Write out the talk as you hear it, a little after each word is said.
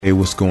Hey,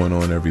 what's going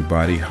on,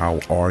 everybody? How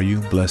are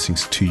you?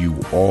 Blessings to you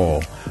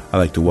all. I'd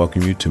like to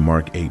welcome you to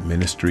Mark 8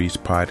 Ministries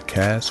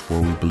podcast,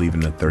 where we believe in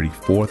the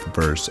 34th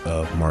verse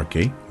of Mark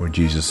 8, where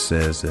Jesus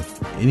says,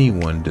 if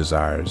anyone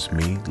desires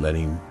me, let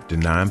him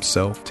deny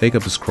himself, take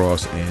up his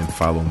cross, and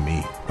follow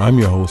me. I'm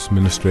your host,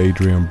 Minister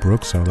Adrian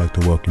Brooks. I'd like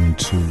to welcome you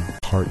to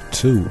part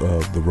 2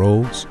 of The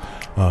Roles,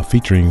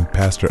 featuring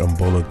Pastor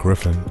Mbola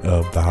Griffin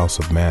of the House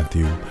of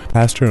Matthew.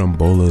 Pastor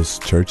Mbola's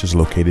church is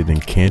located in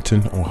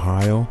Canton,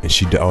 Ohio, and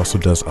she also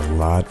does a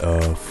lot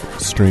of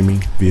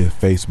streaming via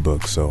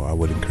Facebook. So I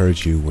would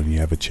encourage you, when you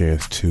have a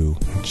chance, to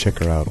check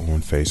her out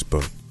on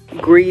Facebook.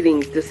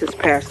 Greetings, this is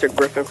Pastor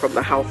Griffin from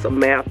the House of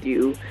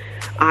Matthew.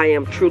 I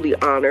am truly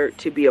honored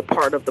to be a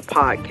part of the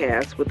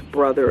podcast with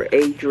Brother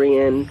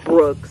Adrian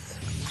Brooks.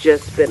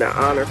 Just been an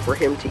honor for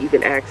him to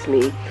even ask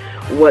me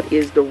what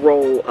is the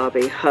role of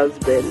a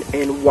husband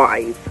and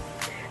wife.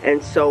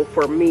 And so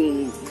for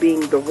me,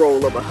 being the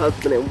role of a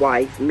husband and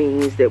wife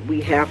means that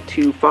we have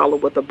to follow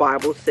what the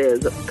Bible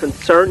says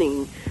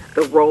concerning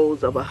the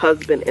roles of a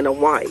husband and a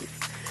wife.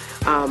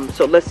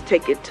 So let's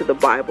take it to the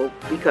Bible,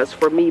 because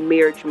for me,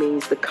 marriage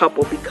means the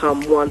couple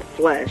become one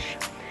flesh.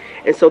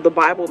 And so the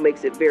Bible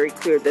makes it very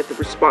clear that the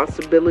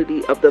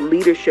responsibility of the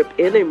leadership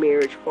in a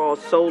marriage falls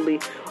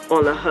solely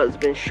on the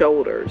husband's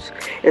shoulders.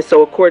 And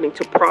so according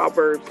to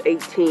Proverbs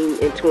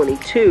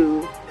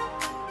 18:22,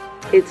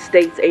 it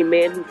states, a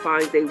man who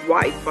finds a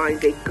wife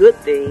finds a good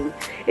thing,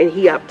 and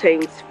he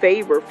obtains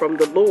favor from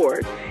the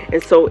Lord.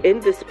 And so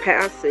in this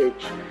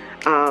passage,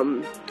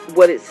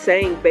 what it's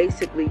saying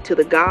basically to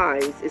the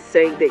guys is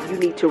saying that you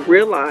need to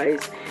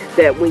realize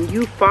that when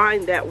you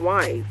find that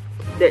wife,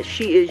 that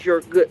she is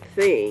your good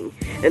thing,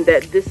 and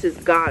that this is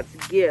God's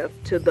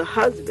gift to the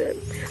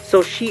husband.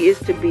 So she is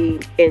to be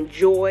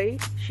enjoyed,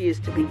 she is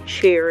to be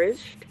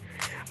cherished.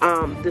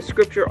 The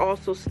scripture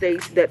also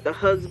states that the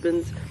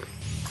husband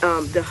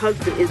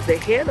is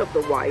the head of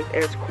the wife,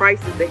 as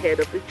Christ is the head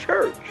of the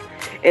church.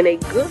 And a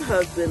good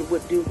husband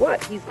would do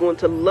what? He's going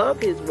to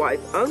love his wife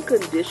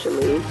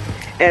unconditionally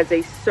as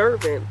a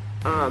servant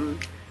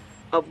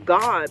of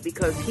God,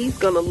 because he's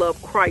going to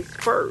love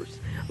Christ first,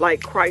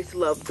 like Christ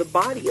loved the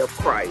body of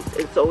Christ.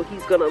 And so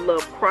he's going to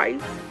love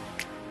Christ,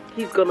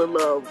 he's going to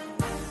love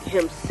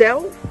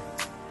himself,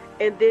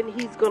 and then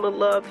he's going to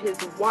love his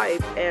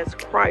wife as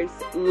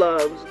Christ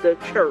loves the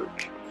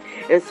church.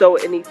 And so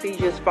in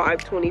Ephesians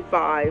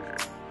 5:25,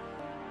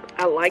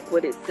 I like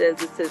what it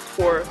says. It says,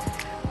 for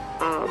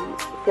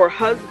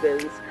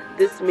husbands,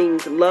 this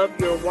means love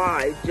your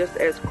wives just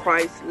as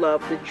Christ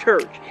loved the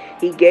church.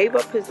 He gave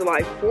up his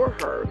life for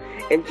her.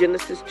 And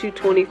Genesis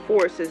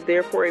 2:24 says,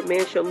 therefore a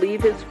man shall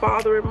leave his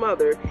father and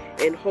mother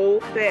and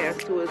hold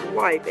fast to his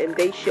wife, and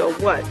they shall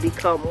what?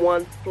 Become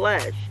one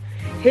flesh.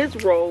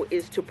 His role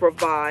is to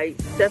provide,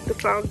 set the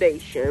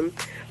foundation,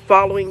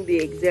 following the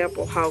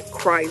example how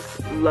Christ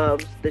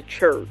loves the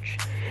church.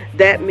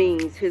 That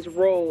means his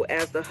role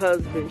as the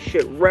husband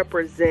should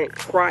represent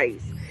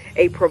Christ,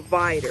 a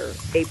provider,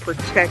 a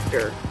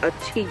protector, a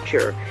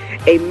teacher,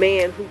 a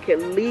man who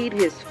can lead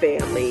his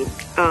family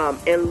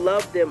and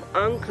love them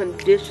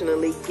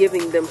unconditionally,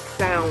 giving them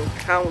sound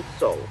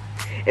counsel.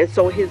 And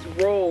so his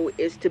role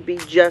is to be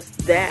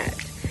just that.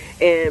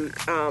 And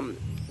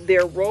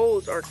their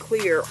roles are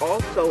clear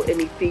also in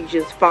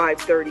Ephesians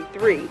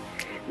 5:33.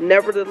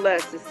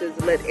 Nevertheless, it says,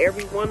 let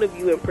every one of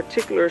you in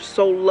particular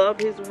so love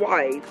his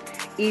wife,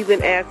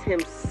 even as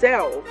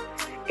himself,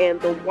 and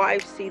the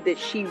wife see that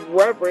she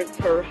reverence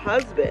her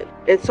husband.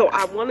 And so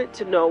I wanted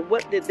to know,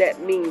 what did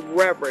that mean,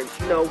 reverence?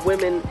 You know,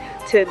 women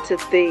tend to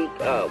think,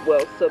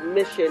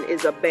 submission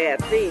is a bad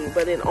thing,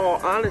 but in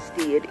all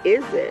honesty, it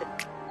isn't.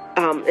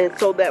 And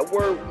so that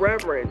word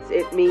reverence,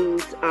 it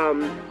means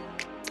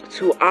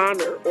to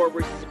honor or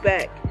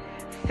respect,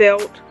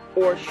 felt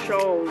or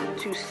shown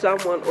to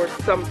someone or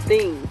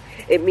something.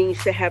 It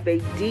means to have a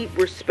deep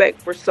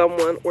respect for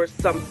someone or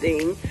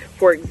something.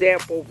 For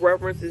example,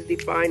 reverence is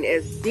defined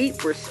as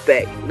deep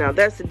respect. Now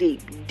that's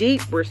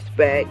deep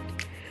respect,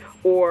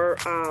 or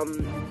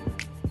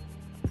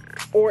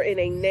in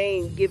a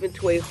name given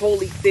to a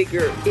holy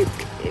figure.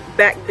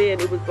 Back then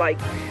it was like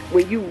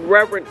when you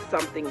reverence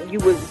something, you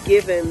was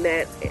given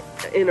that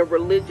in a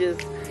religious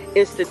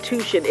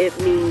institution. It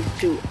means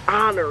to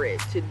honor it,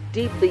 to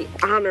deeply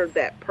honor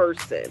that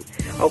person.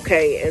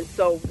 Okay, and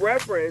so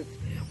reverence,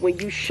 when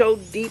you show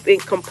deep and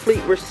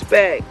complete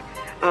respect,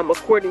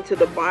 according to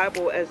the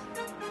Bible, as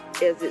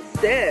it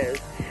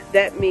says,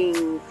 that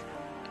means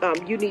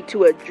you need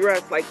to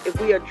address, like if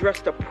we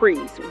address the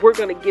priest, we're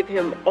going to give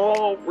him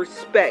all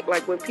respect.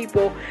 Like when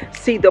people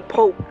see the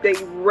Pope, they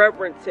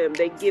reverence him.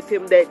 They give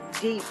him that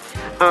deep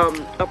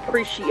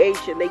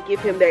appreciation. They give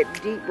him that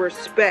deep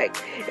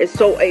respect. And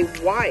so a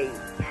wife,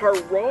 her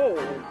role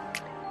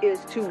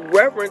is to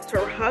reverence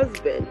her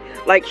husband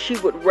like she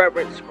would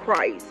reverence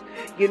Christ,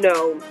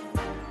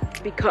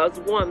 because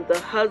one, the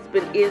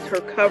husband is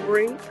her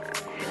covering.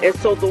 And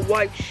so the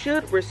wife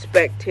should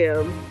respect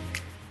him,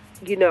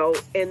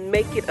 and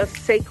make it a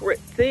sacred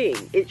thing.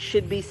 It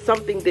should be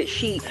something that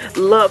she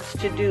loves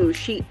to do.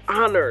 She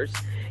honors,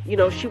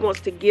 she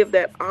wants to give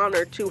that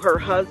honor to her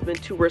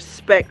husband, to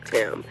respect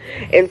him.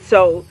 And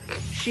so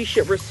she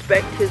should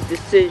respect his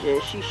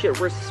decision. She should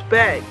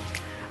respect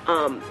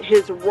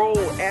his role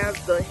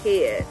as the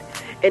head.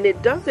 And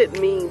it doesn't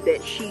mean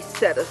that she's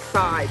set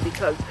aside,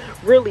 because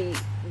really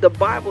the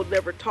Bible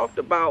never talked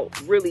about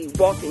really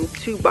walking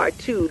 2 by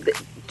 2.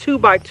 2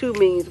 by 2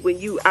 means when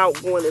you out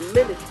going in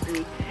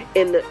ministry,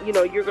 and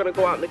you're going to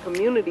go out in the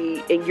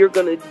community and you're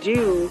going to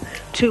do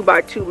 2 by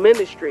 2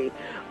 ministry.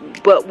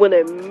 But when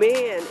a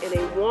man and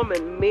a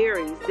woman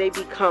marries, they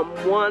become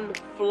one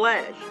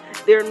flesh.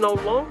 They're no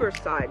longer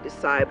side to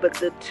side, but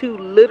the two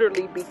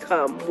literally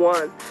become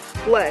one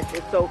flesh.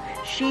 And so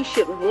she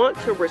should want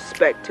to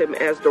respect him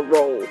as the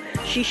role.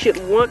 She should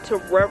want to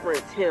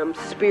reverence him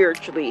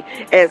spiritually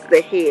as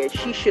the head.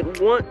 She should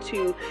want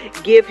to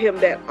give him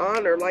that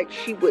honor like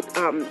she would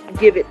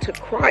give it to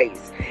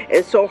Christ.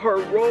 And so her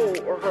role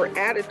or her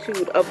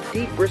attitude of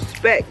deep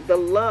respect, the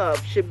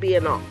love, should be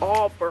in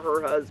awe for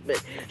her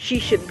husband. She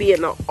should be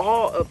in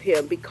awe of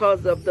him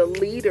because of the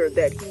leader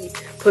that he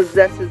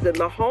possesses in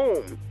the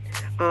home.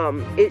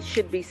 It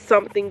should be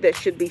something that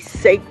should be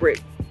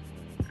sacred,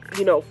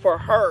 for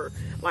her.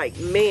 Like,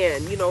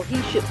 man,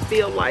 he should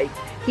feel like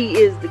he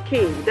is the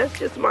king. That's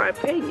just my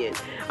opinion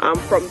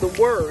from the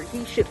word.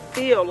 He should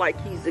feel like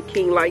he's the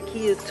king, like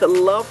he is to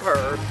love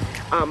her,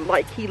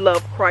 like he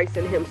loved Christ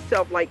and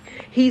himself, like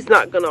he's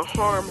not going to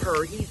harm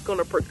her. He's going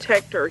to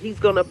protect her. He's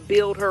going to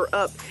build her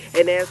up.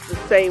 And as the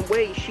same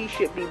way, she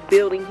should be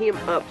building him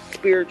up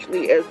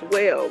spiritually as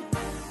well.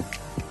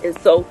 And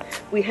so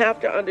we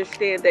have to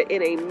understand that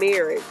in a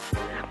marriage,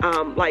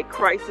 like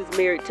Christ is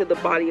married to the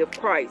body of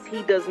Christ,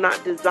 he does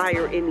not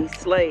desire any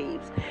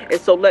slaves.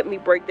 And so let me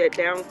break that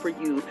down for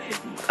you.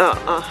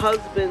 A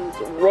husband's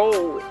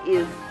role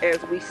is,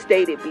 as we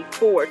stated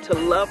before, to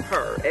love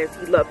her as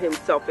he loved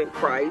himself in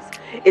Christ.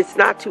 It's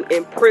not to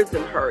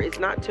imprison her. It's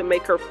not to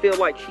make her feel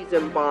like she's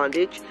in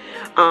bondage,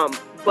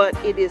 but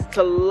it is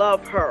to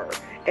love her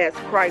as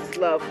Christ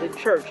loved the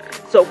church.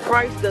 So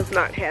Christ does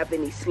not have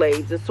any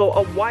slaves. And so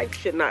a wife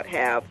should not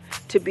have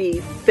to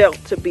be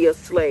felt to be a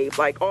slave.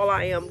 Like, all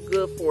I am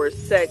good for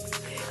is sex,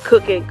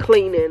 cooking,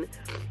 cleaning,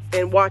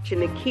 and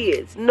watching the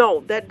kids. No,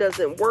 that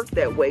doesn't work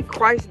that way.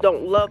 Christ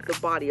don't love the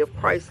body of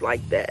Christ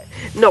like that.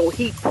 No,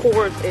 he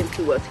pours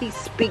into us. He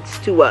speaks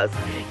to us.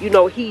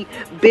 He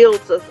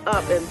builds us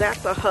up, and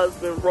that's a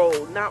husband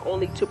role, not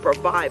only to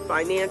provide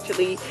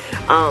financially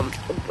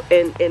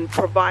and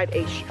provide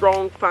a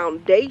strong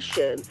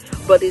foundation,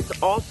 but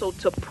it's also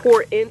to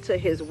pour into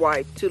his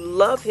wife, to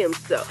love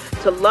himself,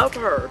 to love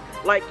her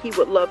like he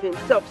would love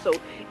himself. So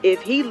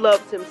if he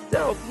loves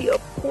himself, he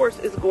of course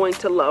is going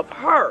to love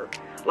her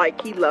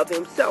like he loved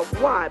himself.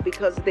 Why?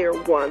 Because they're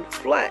one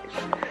flesh.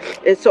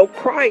 And so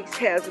Christ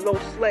has no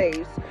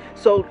slaves.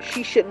 So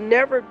she should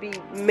never be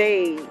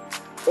made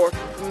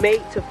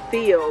to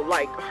feel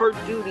like her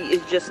duty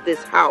is just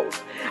this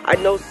house. I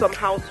know some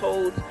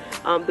households,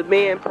 the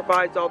man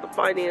provides all the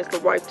finance, the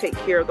wife take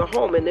care of the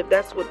home. And if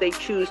that's what they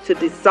choose to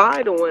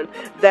decide on,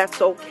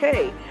 that's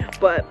okay.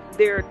 But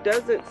there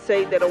doesn't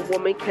say that a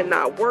woman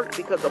cannot work,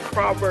 because a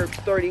Proverbs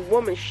 30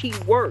 woman, she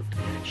worked.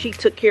 She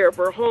took care of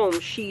her home.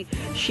 She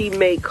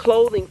made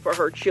clothing for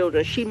her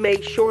children. She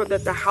made sure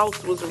that the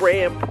house was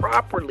ran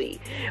properly.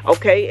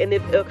 Okay? And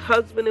if a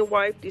husband and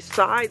wife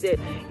decide that,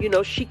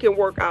 she can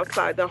work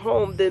outside the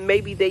home, then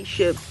maybe they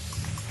should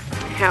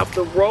have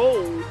the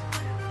roles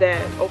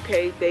that,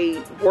 okay,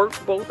 they work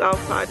both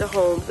outside the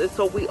homes. And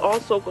so we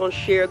also going to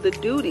share the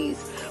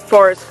duties as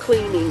far as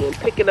cleaning and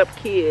picking up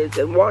kids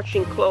and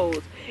washing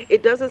clothes.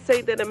 It doesn't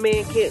say that a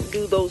man can't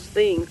do those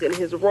things in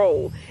his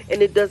role.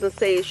 And it doesn't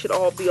say it should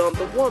all be on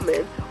the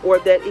woman or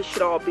that it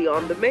should all be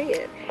on the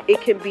man.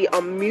 It can be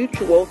a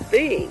mutual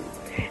thing.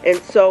 And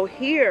so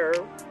here,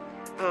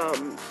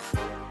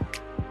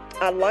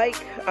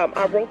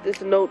 I wrote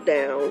this note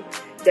down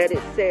that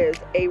it says,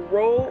 a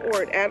role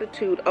or an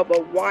attitude of a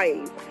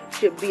wife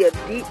should be a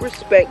deep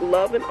respect,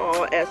 love, and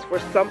awe as for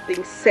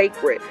something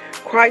sacred.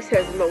 Christ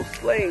has no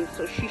slaves,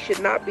 so she should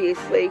not be a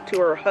slave to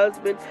her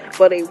husband,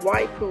 but a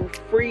wife who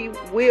free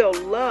will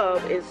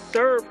love and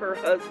serve her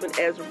husband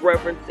as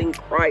reverencing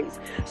Christ.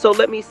 So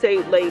let me say,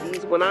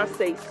 ladies, when I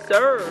say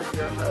serve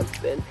your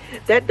husband,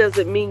 that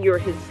doesn't mean you're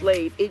his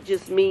slave. It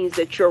just means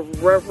that you're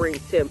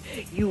reverencing him.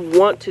 You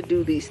want to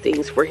do these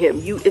things for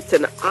him. It's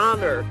an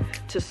honor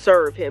to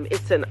serve him.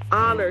 It's an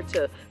honor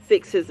to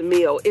fix his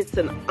meal. It's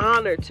an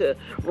honor to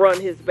run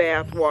his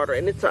bath water,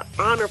 and it's an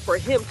honor for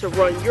him to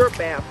run your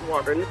bath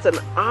water, and it's an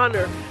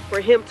honor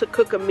for him to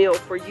cook a meal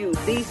for you.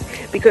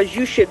 Because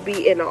you should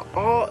be in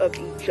awe of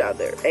each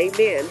other.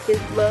 Amen.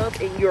 His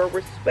love and your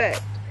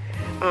respect.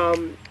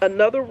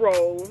 Another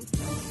role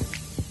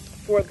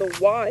for the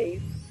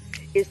wife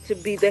is to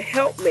be the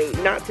helpmate,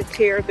 not to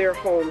tear their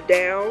home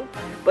down,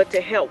 but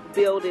to help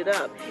build it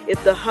up.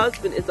 If the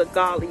husband is a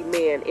godly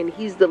man and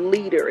he's the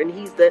leader and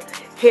he's the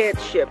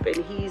headship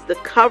and he's the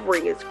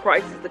covering, as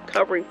Christ is the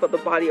covering for the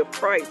body of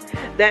Christ,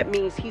 that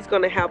means he's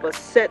going to have a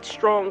set,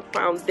 strong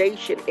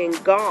foundation in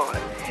God.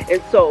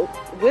 And so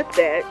with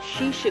that,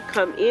 she should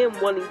come in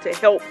wanting to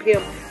help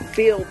him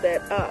build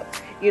that up.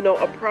 You know,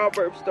 a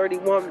Proverbs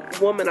 31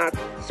 woman I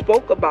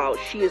spoke about,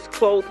 she is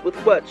clothed with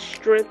what?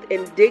 Strength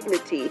and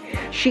dignity.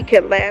 She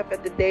can laugh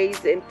at the days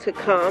to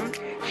come.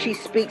 She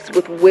speaks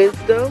with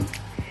wisdom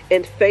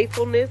and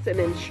faithfulness and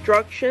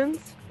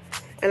instructions.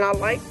 And I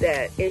like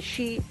that. And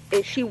she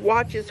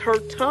watches her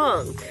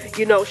tongue.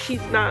 You know,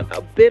 she's not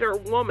a bitter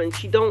woman.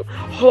 She don't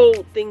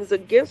hold things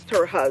against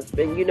her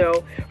husband. You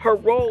know, her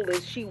role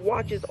is she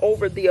watches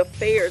over the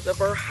affairs of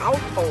her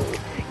household.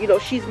 You know,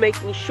 she's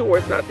making sure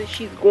it's not that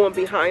she's going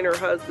behind her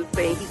husband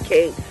saying he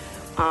can't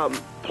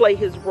play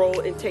his role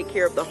and take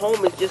care of the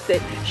home. It's just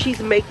that she's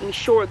making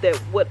sure that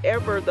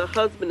whatever the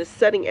husband is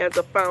setting as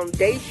a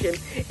foundation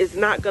is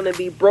not going to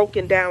be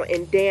broken down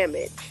and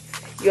damaged.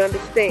 You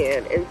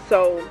understand? And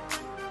so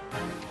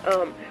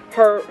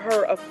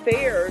her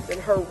affairs and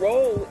her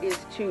role is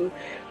to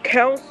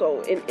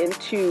counsel and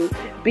to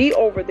be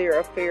over their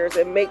affairs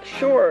and make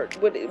sure,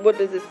 what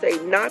does it say?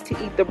 Not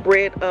to eat the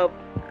bread of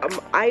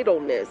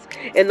idleness.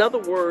 In other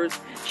words,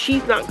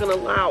 she's not going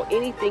to allow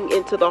anything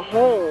into the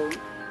home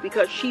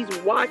because she's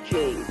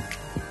watching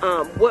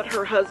what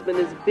her husband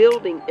is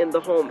building in the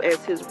home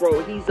as his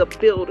role. He's a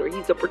builder.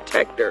 He's a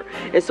protector.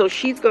 And so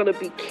she's going to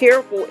be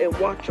careful and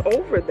watch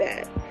over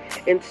that.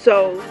 And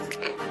so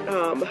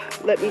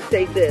let me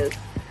say this.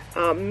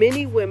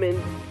 Many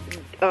women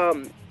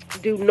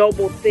do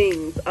noble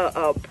things.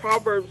 A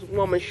Proverbs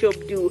woman, she'll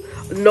do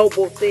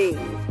noble things.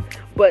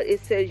 But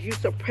it says you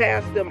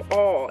surpass them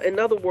all. In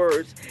other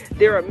words,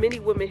 there are many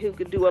women who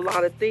can do a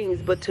lot of things,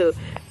 but to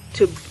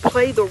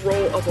play the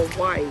role of a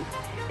wife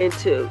and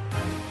to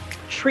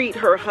treat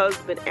her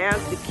husband as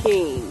the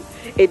king,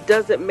 it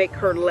doesn't make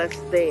her less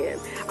than.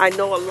 I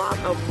know a lot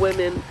of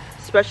women,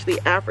 especially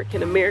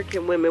African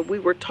American women, we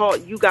were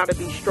taught you got to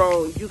be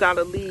strong, you got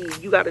to lead,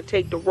 you got to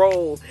take the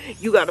role,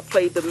 you got to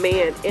play the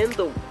man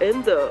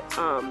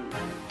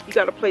you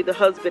got to play the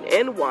husband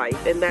and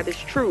wife, and that is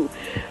true.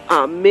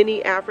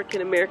 Many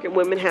African American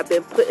women have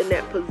been put in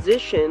that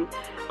position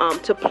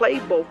to play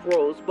both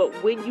roles. But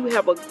when you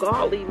have a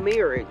godly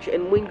marriage,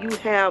 and when you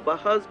have a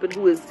husband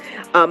who is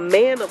a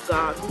man of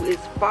God, who is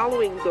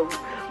following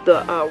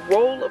the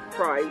role of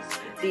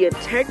Christ, the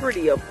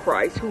integrity of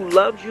Christ, who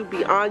loves you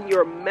beyond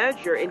your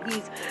measure, and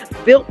he's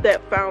built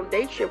that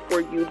foundation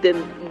for you,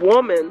 then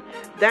woman,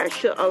 that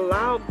should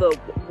allow the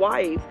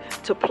wife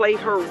to play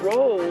her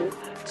role,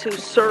 to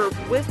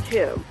serve with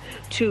him,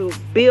 to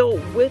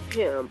build with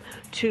him,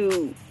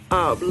 to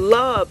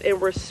love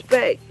and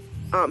respect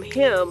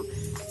him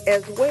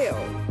as well.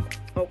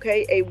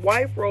 Okay, a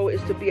wife role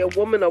is to be a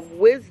woman of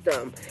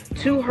wisdom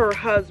to her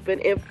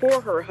husband and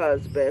for her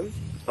husband,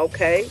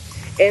 okay,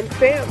 and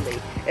family.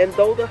 And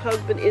though the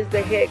husband is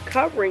the head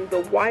covering,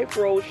 the wife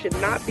role should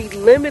not be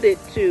limited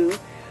to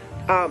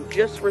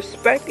just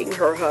respecting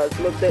her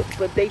husband,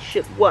 but they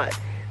should what?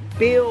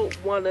 Build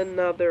one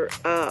another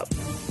up.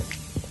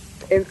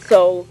 And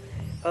so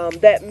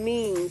that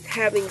means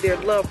having their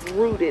love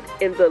rooted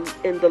in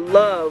the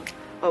love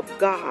of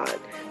God.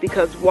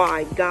 Because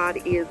why? God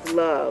is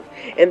love.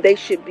 And they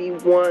should be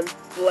one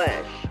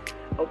flesh.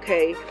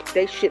 Okay?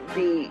 They should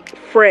be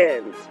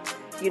friends.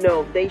 You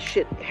know, they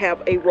should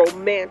have a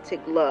romantic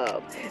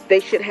love. They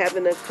should have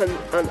an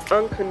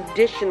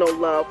unconditional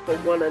love for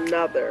one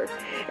another.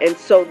 And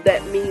so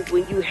that means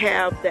when you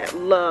have that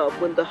love,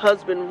 when the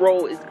husband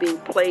role is being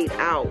played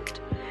out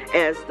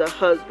as the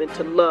husband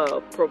to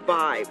love,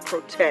 provide,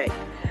 protect,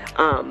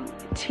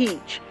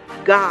 teach,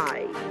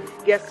 guide,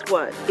 guess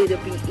what? It'll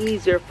be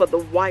easier for the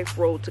wife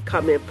role to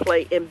come in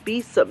play and be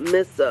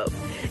submissive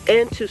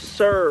and to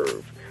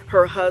serve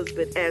her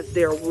husband as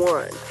their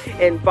one,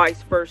 and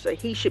vice versa.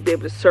 He should be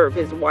able to serve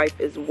his wife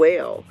as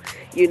well.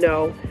 You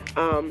know,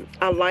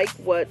 I like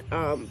what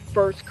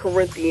 1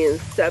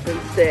 Corinthians 7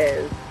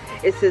 says.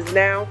 It says,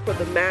 now for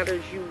the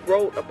matters you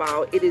wrote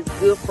about, it is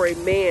good for a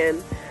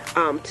man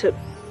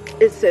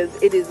it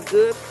says it is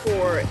good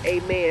for a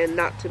man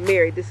not to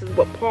marry. This is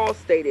what Paul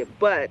stated,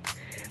 but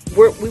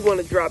we want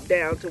to drop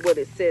down to what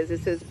it says.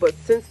 It says, but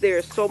since there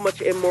is so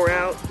much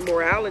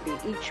immorality,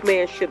 each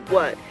man should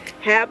what?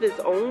 Have his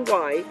own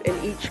wife,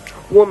 and each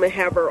woman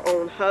have her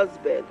own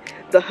husband.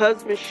 The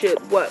husband should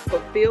what?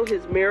 Fulfill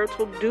his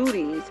marital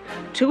duties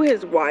to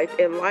his wife,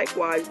 and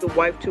likewise the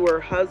wife to her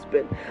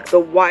husband. The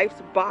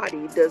wife's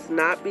body does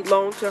not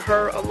belong to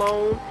her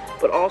alone,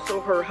 but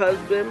also her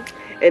husband.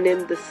 And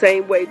in the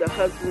same way, the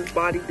husband's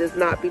body does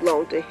not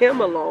belong to him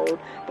alone,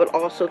 but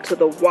also to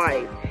the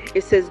wife.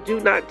 It says,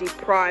 do not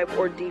deprive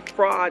or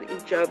defraud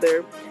each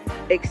other,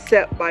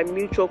 except by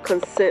mutual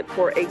consent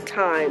for a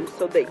time,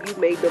 so that you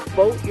may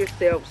devote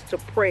yourselves to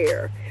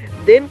prayer.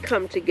 Then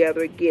come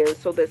together again,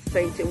 so that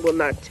Satan will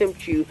not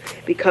tempt you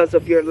because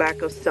of your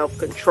lack of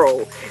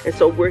self-control. And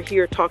so we're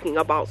here talking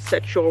about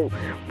sexual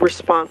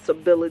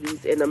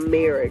responsibilities in a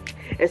marriage.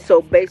 And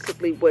so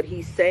basically what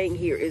he's saying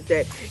here is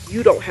that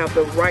you don't have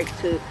the right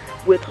to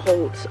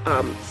withhold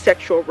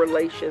sexual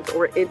relations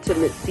or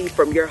intimacy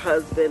from your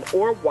husband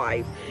or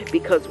wife,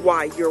 because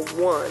why? You're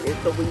one. And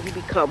so when you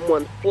become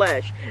one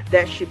flesh,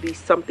 that should be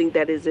something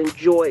that is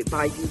enjoyed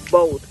by you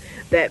both.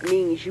 that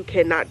means you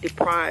cannot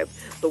deprive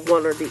the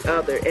one or the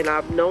other. And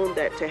I've known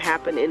that to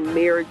happen in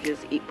marriages,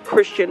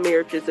 Christian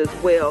marriages as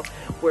well,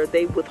 where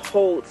they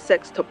withhold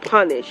sex to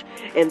punish,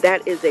 and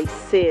that is a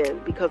sin,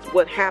 because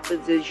what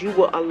happens is you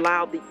will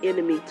allow the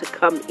enemy to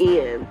come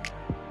in.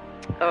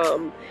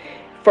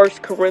 1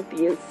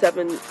 Corinthians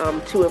 7,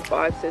 2 and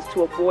 5 says,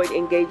 to avoid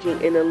engaging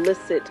in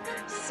illicit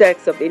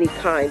sex of any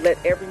kind, let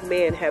every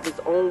man have his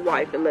own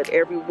wife, and let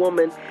every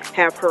woman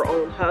have her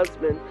own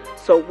husband.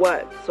 So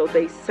what? So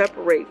they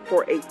separate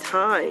for a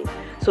time.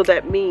 So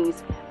that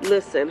means,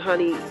 listen,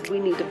 honey, we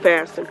need to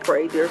fast and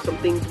pray. There are some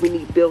things we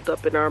need built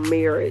up in our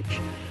marriage.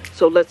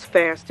 So let's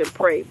fast and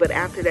pray. But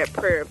after that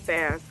prayer and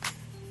fast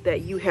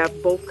that you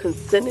have both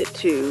consented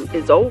to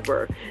is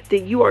over,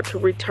 then you are to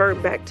return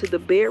back to the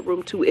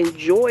bedroom to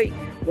enjoy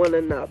one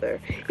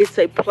another. It's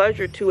a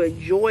pleasure to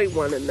enjoy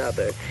one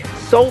another,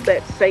 so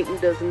that Satan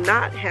does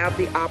not have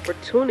the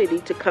opportunity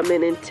to come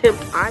in and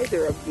tempt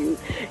either of you.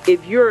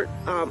 If you're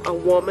a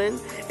woman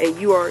and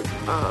you are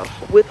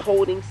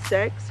withholding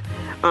sex,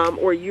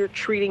 or you're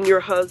treating your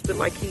husband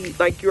like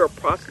you're a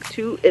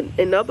prostitute,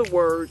 in other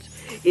words,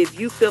 if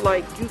you feel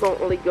like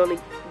you're only going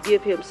to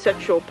give him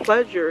sexual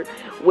pleasure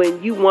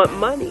when you want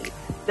money,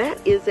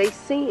 that is a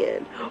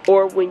sin.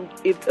 Or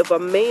if a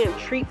man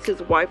treats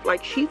his wife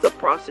like she's a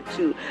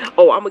prostitute,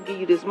 oh, I'm going to give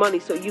you this money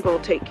so you're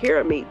going to take care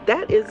of me,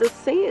 that is a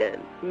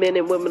sin, men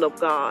and women of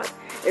God.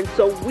 And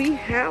so we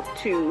have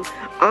to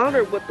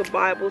honor what the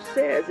Bible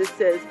says. It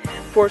says,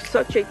 for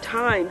such a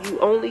time you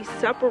only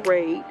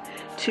separate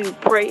to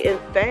pray and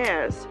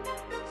fast,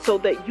 so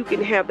that you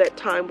can have that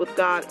time with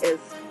God as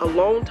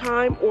alone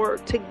time, or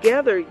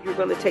together you're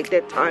going to take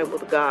that time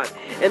with God.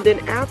 And then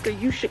after,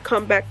 you should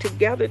come back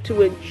together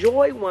to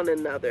enjoy one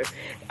another.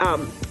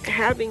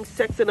 Having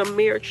sex in a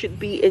marriage should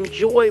be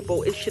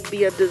enjoyable. It should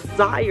be a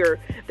desire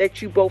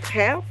that you both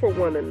have for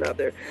one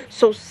another.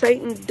 So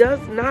Satan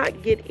does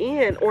not get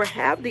in or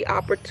have the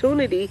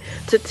opportunity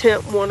to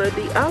tempt one or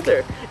the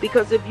other.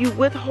 Because if you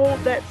withhold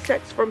that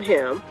sex from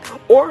him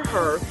or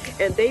her,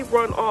 and they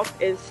run off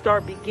and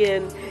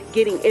begin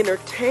getting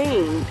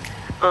entertained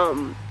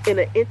in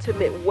an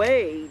intimate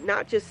way,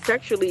 not just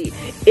sexually,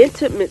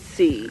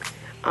 intimacy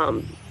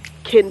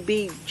can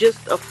be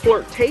just a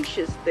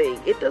flirtatious thing.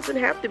 It doesn't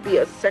have to be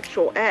a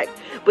sexual act.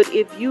 But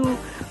if you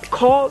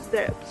cause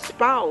that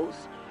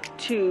spouse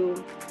to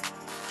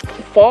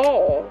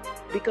fall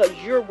because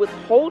you're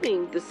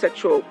withholding the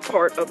sexual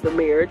part of the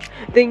marriage,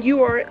 then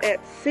you are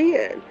at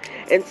sin.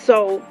 And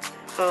so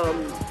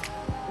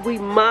we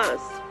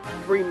must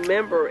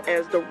remember,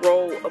 as the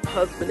role of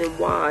husband and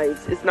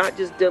wives, it's not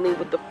just dealing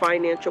with the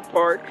financial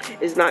part,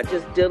 it's not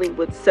just dealing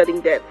with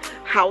setting that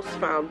house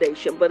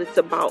foundation, but it's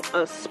about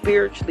us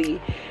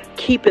spiritually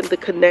keeping the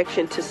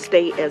connection to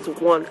stay as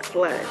one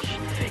flesh.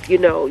 You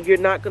know, you're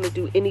not going to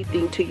do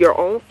anything to your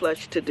own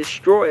flesh to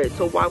destroy it,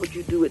 so why would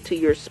you do it to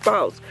your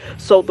spouse?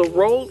 So the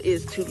role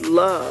is to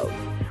love,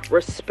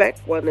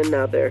 respect one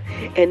another,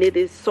 and it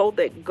is so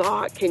that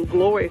God can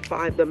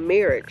glorify the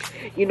marriage.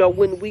 You know,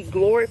 when we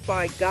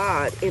glorify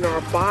God in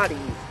our bodies,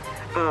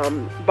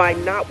 by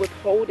not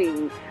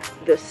withholding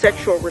the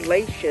sexual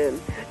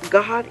relation,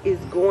 God is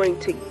going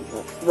to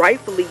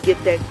rightfully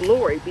get that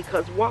glory.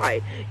 Because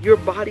why? Your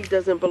body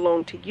doesn't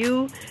belong to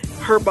you.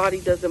 Her body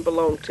doesn't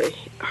belong to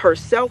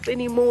herself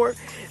anymore.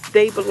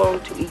 They belong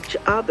to each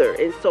other.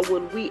 And so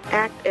when we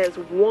act as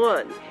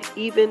one,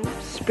 even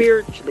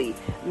spiritually,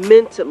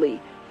 mentally,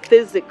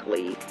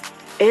 physically,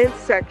 and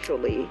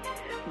sexually,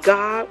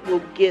 God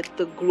will get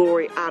the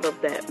glory out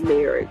of that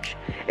marriage.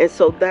 And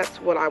so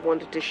that's what I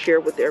wanted to share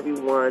with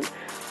everyone,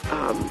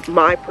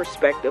 my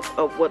perspective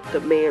of what the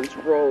man's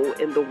role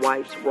and the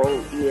wife's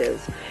role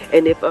is.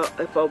 And if a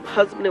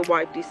husband and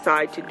wife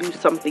decide to do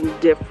something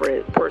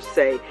different, per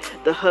se,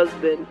 the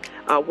husband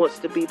wants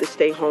to be the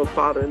stay-home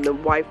father and the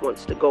wife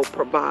wants to go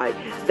provide,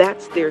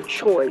 that's their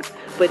choice.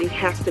 But it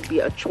has to be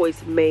a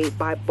choice made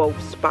by both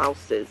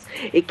spouses.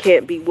 It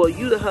can't be, well,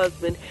 you the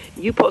husband,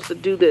 you supposed to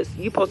do this,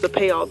 you supposed to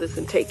pay all this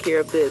and take care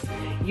of this.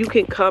 You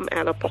can come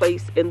at a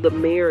place in the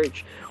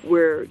marriage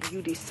where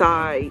you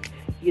decide,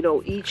 you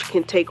know, each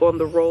can take on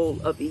the role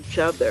of each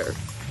other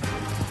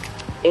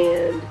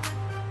and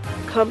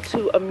come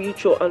to a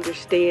mutual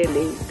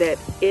understanding that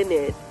in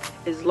it,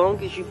 as long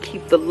as you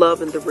keep the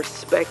love and the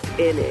respect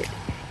in it,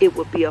 it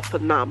would be a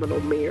phenomenal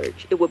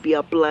marriage. It would be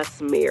a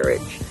blessed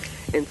marriage.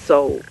 And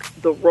so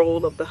the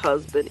role of the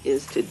husband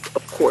is to,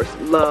 of course,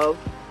 love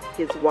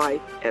his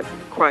wife as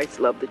Christ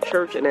loved the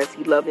church and as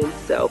he loved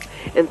himself.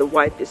 And the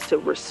wife is to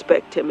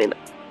respect him and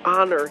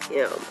honor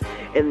him.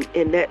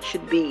 And that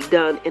should be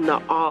done in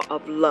the awe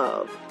of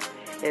love.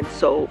 And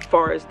so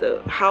far as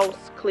the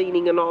house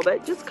cleaning and all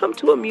that, just come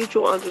to a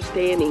mutual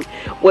understanding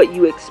what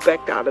you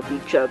expect out of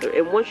each other.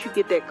 And once you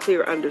get that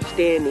clear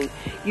understanding,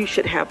 you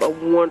should have a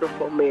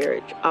wonderful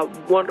marriage, a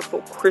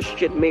wonderful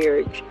Christian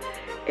marriage,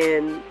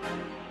 and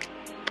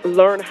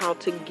learn how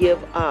to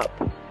give up.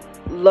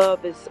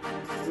 Love is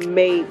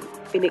made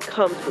And it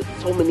comes with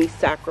so many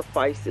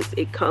sacrifices.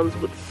 It comes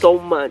with so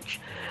much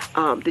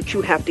that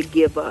you have to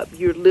give up.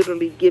 You're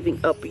literally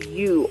giving up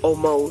you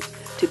almost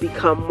to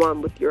become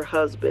one with your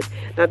husband.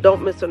 Now,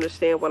 don't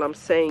misunderstand what I'm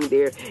saying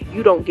there.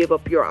 You don't give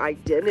up your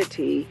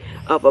identity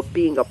of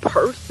being a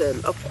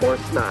person. Of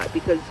course not,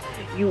 because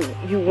you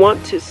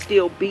want to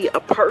still be a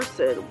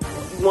person,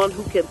 one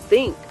who can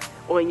think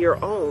on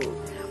your own.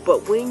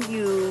 But when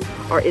you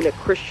are in a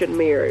Christian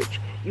marriage,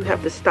 you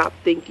have to stop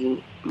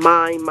thinking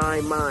mine,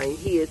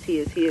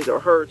 his, or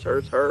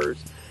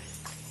hers.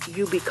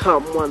 You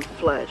become one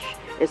flesh.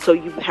 And so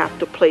you have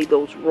to play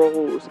those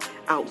roles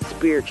out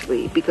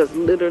spiritually, because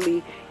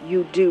literally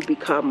you do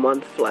become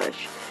one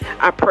flesh.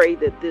 I pray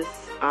that this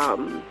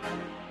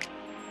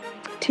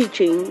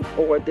teaching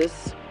or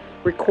this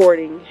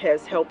recording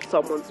has helped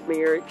someone's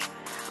marriage.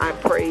 I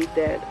pray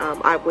that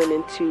I went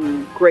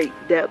into great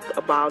depth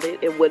about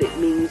it and what it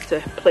means to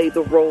play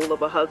the role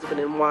of a husband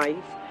and wife.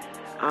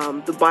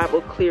 The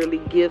Bible clearly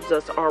gives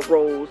us our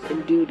roles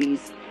and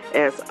duties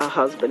as a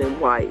husband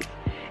and wife.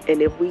 And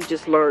if we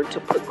just learn to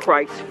put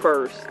Christ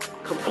first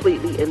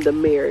completely in the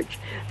marriage,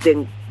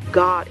 then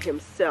God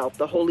himself,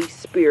 the Holy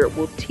Spirit,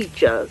 will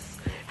teach us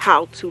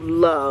how to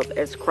love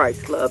as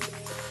Christ loved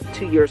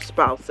to your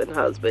spouse and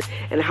husband,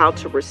 and how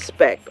to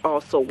respect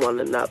also one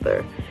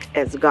another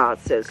as God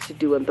says to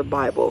do in the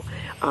Bible.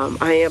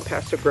 I am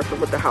Pastor Griffin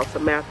with the House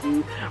of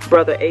Matthew.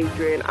 Brother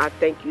Adrian, I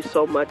thank you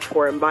so much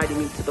for inviting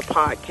me to the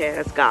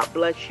podcast. God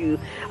bless you.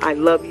 I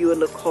love you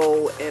and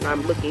Nicole, and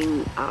I'm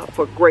looking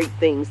for great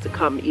things to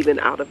come even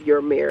out of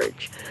your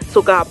marriage.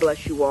 So God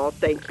bless you all.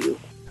 Thank you.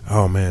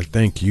 Oh man,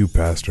 thank you,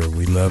 Pastor.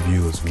 We love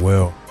you as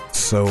well.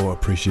 So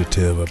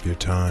appreciative of your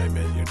time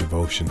and your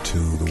devotion to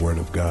the Word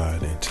of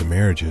God and to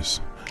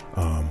marriages.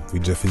 We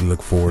definitely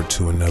look forward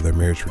to another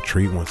marriage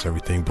retreat once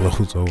everything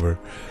blows over.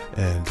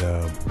 And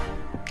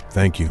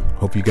thank you.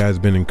 Hope you guys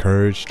have been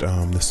encouraged.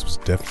 This was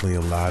definitely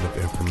a lot of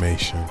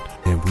information.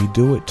 And we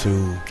do it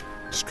to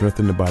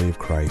strengthen the body of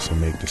Christ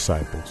and make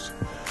disciples.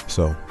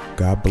 So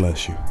God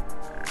bless you.